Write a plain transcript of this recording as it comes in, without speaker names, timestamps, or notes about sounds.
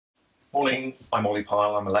Morning, I'm Oliver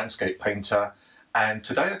Pyle, I'm a landscape painter, and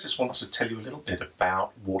today I just want to tell you a little bit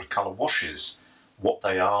about watercolour washes, what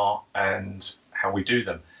they are and how we do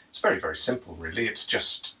them. It's very simple really, it's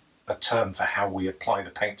just a term for how we apply the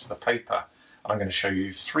paint to the paper. And I'm going to show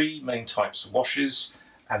you three main types of washes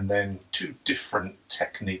and then two different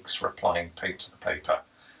techniques for applying paint to the paper.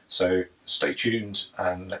 So stay tuned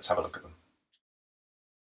and let's have a look at them.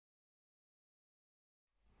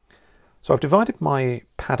 So I've divided my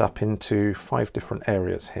pad up into 5 different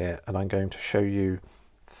areas here, and I'm going to show you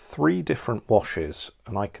 3 different washes,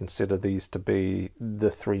 and I consider these to be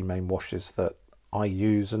the 3 main washes that I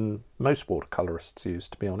use and most watercolourists use,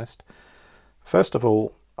 to be honest. First of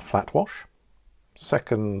all, a flat wash,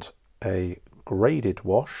 second a graded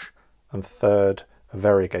wash, and third a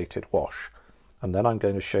variegated wash. And then I'm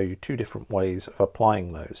going to show you 2 different ways of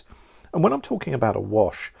applying those. And when I'm talking about a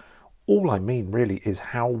wash, all I mean really is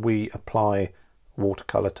how we apply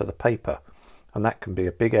watercolour to the paper, and that can be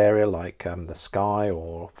a big area like the sky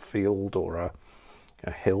or field or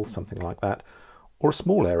a hill, something like that, or a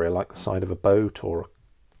small area like the side of a boat or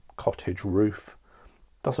a cottage roof.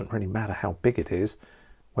 Doesn't really matter how big it is.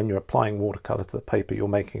 When you're applying watercolour to the paper, you're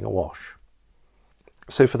making a wash.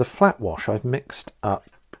 So for the flat wash, I've mixed up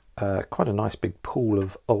quite a nice big pool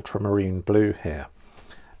of ultramarine blue here,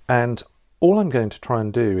 and all I'm going to try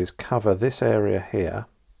and do is cover this area here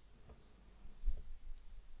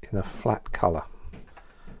in a flat colour.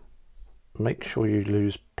 Make sure you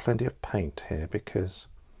lose plenty of paint here because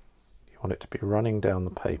you want it to be running down the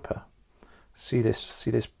paper. See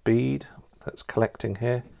this bead that's collecting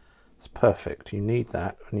here? It's perfect. You need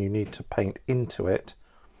that, and you need to paint into it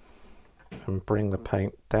and bring the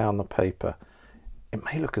paint down the paper. It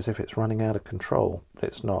may look as if it's running out of control, but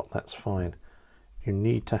it's not. That's fine. You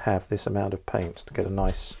need to have this amount of paint to get a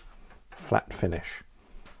nice flat finish.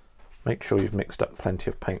 Make sure you've mixed up plenty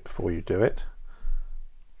of paint before you do it,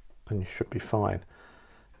 and you should be fine.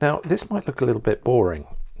 Now this might look a little bit boring,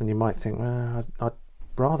 and you might think, well, I'd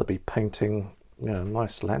rather be painting, you know, a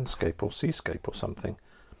nice landscape or seascape or something.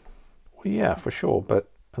 Well, yeah, for sure,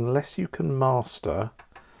 but unless you can master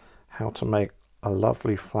how to make a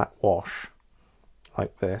lovely flat wash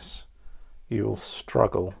like this, you will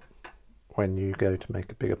struggle when you go to make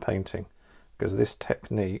a bigger painting, because this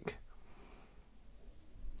technique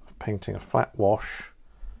of painting a flat wash,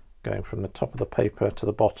 going from the top of the paper to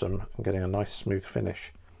the bottom and getting a nice smooth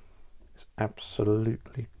finish, is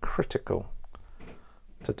absolutely critical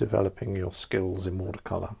to developing your skills in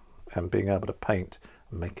watercolour and being able to paint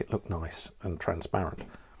and make it look nice and transparent.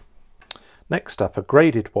 Next up, a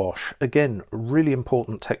graded wash. Again, really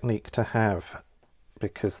important technique to have,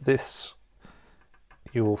 because this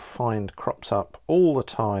you'll find crops up all the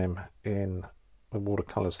time in the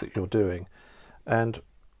watercolours that you're doing. And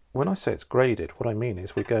when I say it's graded, what I mean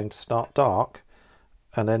is we're going to start dark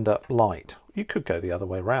and end up light. You could go the other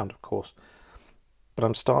way around, of course, but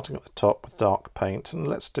I'm starting at the top with dark paint, and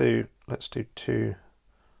let's do 2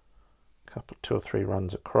 or 3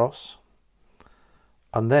 runs across.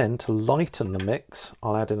 And then to lighten the mix,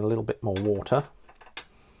 I'll add in a little bit more water,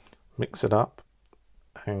 mix it up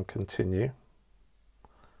and continue.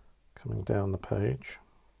 Coming down the page.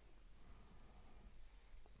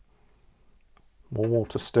 More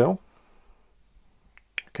water still.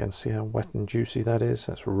 Again, see how wet and juicy that is?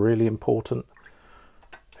 That's really important.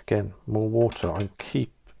 Again, more water. I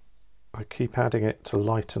keep adding it to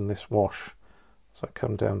lighten this wash. So I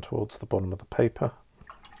come down towards the bottom of the paper.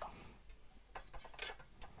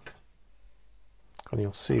 And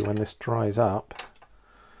you'll see when this dries up,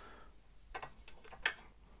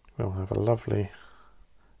 we'll have a lovely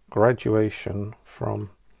graduation from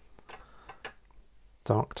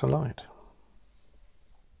dark to light.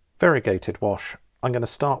 Variegated wash. I'm going to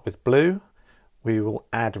start with blue. We will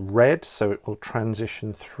add red, so it will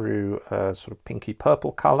transition through a sort of pinky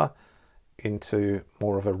purple colour into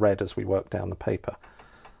more of a red as we work down the paper.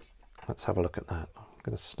 Let's have a look at that. I'm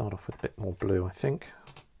going to start off with a bit more blue, I think.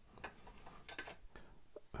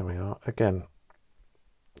 There we are. Again,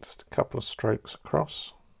 just a couple of strokes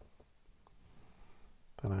across.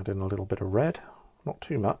 Then add in a little bit of red, not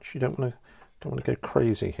too much. You don't want to go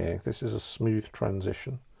crazy here. This is a smooth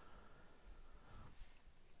transition.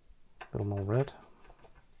 A little more red.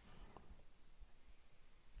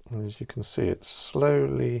 And as you can see, it's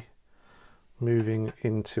slowly moving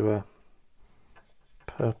into a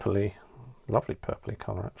purpley, lovely purpley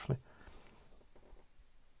colour actually.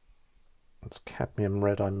 It's cadmium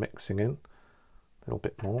red I'm mixing in, a little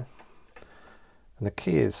bit more. And the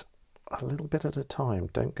key is a little bit at a time.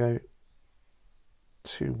 Don't go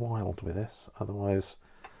too wild with this, otherwise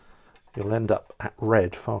you'll end up at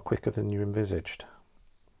red far quicker than you envisaged.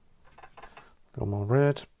 A little more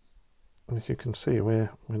red. And as you can see, we're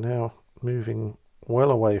now moving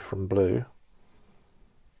well away from blue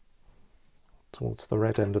towards the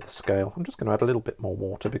red end of the scale. I'm just going to add a little bit more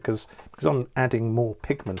water because I'm adding more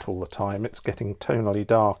pigment all the time. It's getting tonally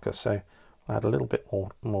darker, so I'll add a little bit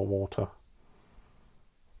more water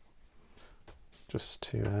just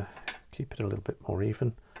to keep it a little bit more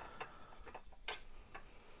even.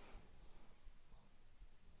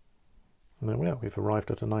 And there we are, we've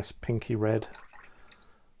arrived at a nice pinky red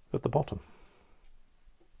at the bottom.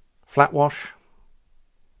 Flat wash,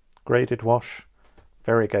 graded wash,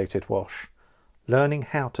 variegated wash. Learning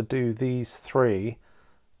how to do these three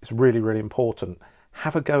is really, really important.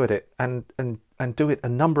 Have a go at it and do it a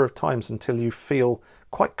number of times until you feel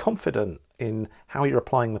quite confident in how you're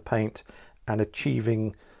applying the paint and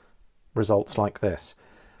achieving results like this.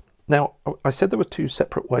 Now, I said there were two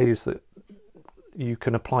separate ways that you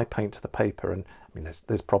can apply paint to the paper, and I mean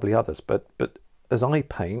there's probably others, but as I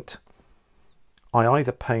paint, I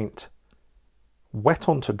either paint wet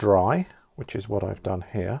onto dry, which is what I've done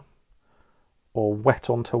here, or wet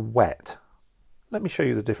onto wet. Let me show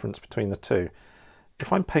you the difference between the two.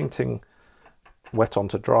 If I'm painting wet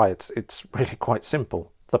onto dry, it's really quite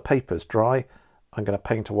simple. The paper's dry, I'm going to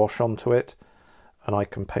paint a wash onto it, and I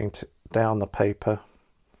can paint down the paper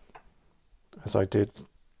as I did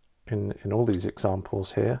in all these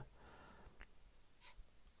examples here.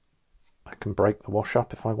 I can break the wash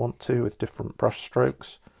up if I want to with different brush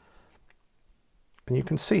strokes. And you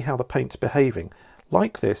can see how the paint's behaving.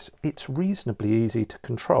 Like this, it's reasonably easy to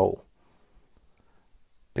control.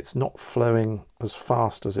 It's not flowing as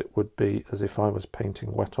fast as it would be as if I was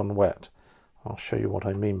painting wet on wet. I'll show you what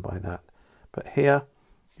I mean by that. But here,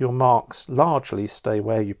 your marks largely stay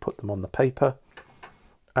where you put them on the paper.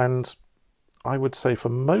 And I would say for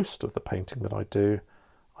most of the painting that I do,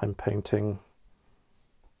 I'm painting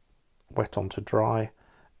wet onto dry.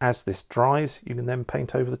 As this dries, you can then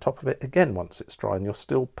paint over the top of it again once it's dry, and you're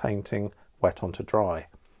still painting wet onto dry.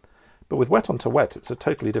 But with wet onto wet, it's a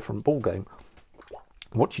totally different ball game.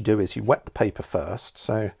 What you do is you wet the paper first.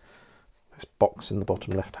 So this box in the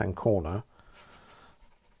bottom left hand corner,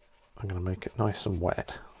 I'm going to make it nice and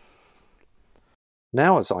wet.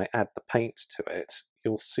 Now as I add the paint to it,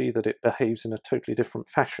 you'll see that it behaves in a totally different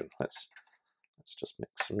fashion. Let's just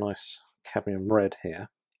mix some nice cadmium red here.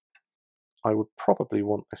 I would probably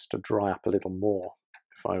want this to dry up a little more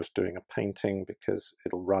if I was doing a painting, because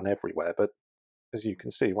it'll run everywhere. But as you can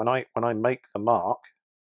see, when I make the mark,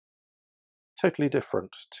 totally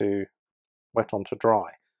different to wet onto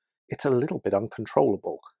dry. It's a little bit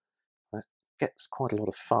uncontrollable. That gets quite a lot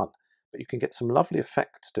of fun, but you can get some lovely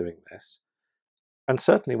effects doing this. And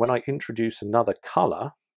certainly when I introduce another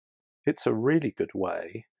colour, it's a really good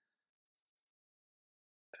way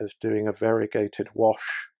of doing a variegated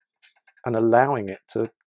wash and allowing it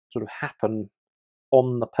to sort of happen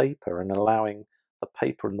on the paper and allowing the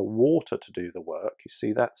paper and the water to do the work. You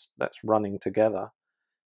see that's running together.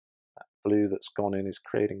 That blue that's gone in is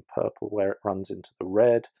creating purple where it runs into the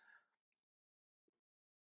red.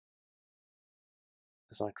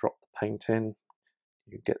 As I drop the paint in,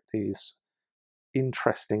 you get these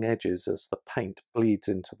interesting edges as the paint bleeds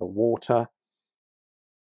into the water.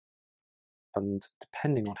 And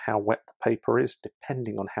depending on how wet the paper is,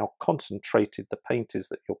 depending on how concentrated the paint is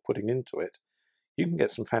that you're putting into it, you can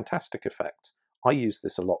get some fantastic effects. I use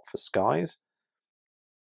this a lot for skies.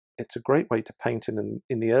 It's a great way to paint in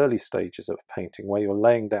the early stages of a painting, where you're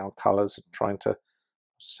laying down colours and trying to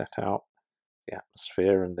set out the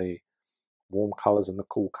atmosphere and the warm colours and the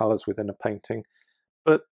cool colours within a painting.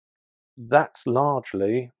 But that's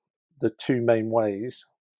largely the two main ways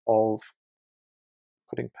of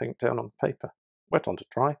putting paint down on paper. Wet onto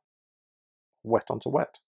dry, wet onto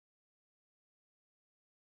wet.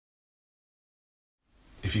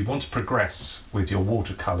 If you want to progress with your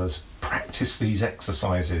watercolours, practice these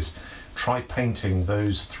exercises. Try painting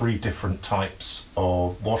those 3 different types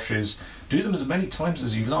of washes. Do them as many times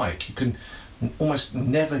as you like. You can almost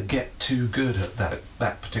never get too good at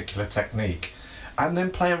that particular technique. And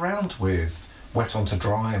then play around with wet onto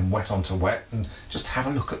dry and wet onto wet, and just have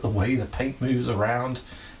a look at the way the paint moves around,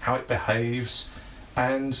 how it behaves.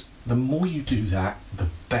 And the more you do that, the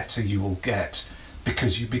better you will get,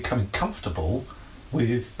 because you're becoming comfortable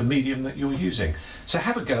with the medium that you're using. So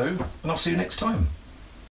have a go, and I'll see you next time.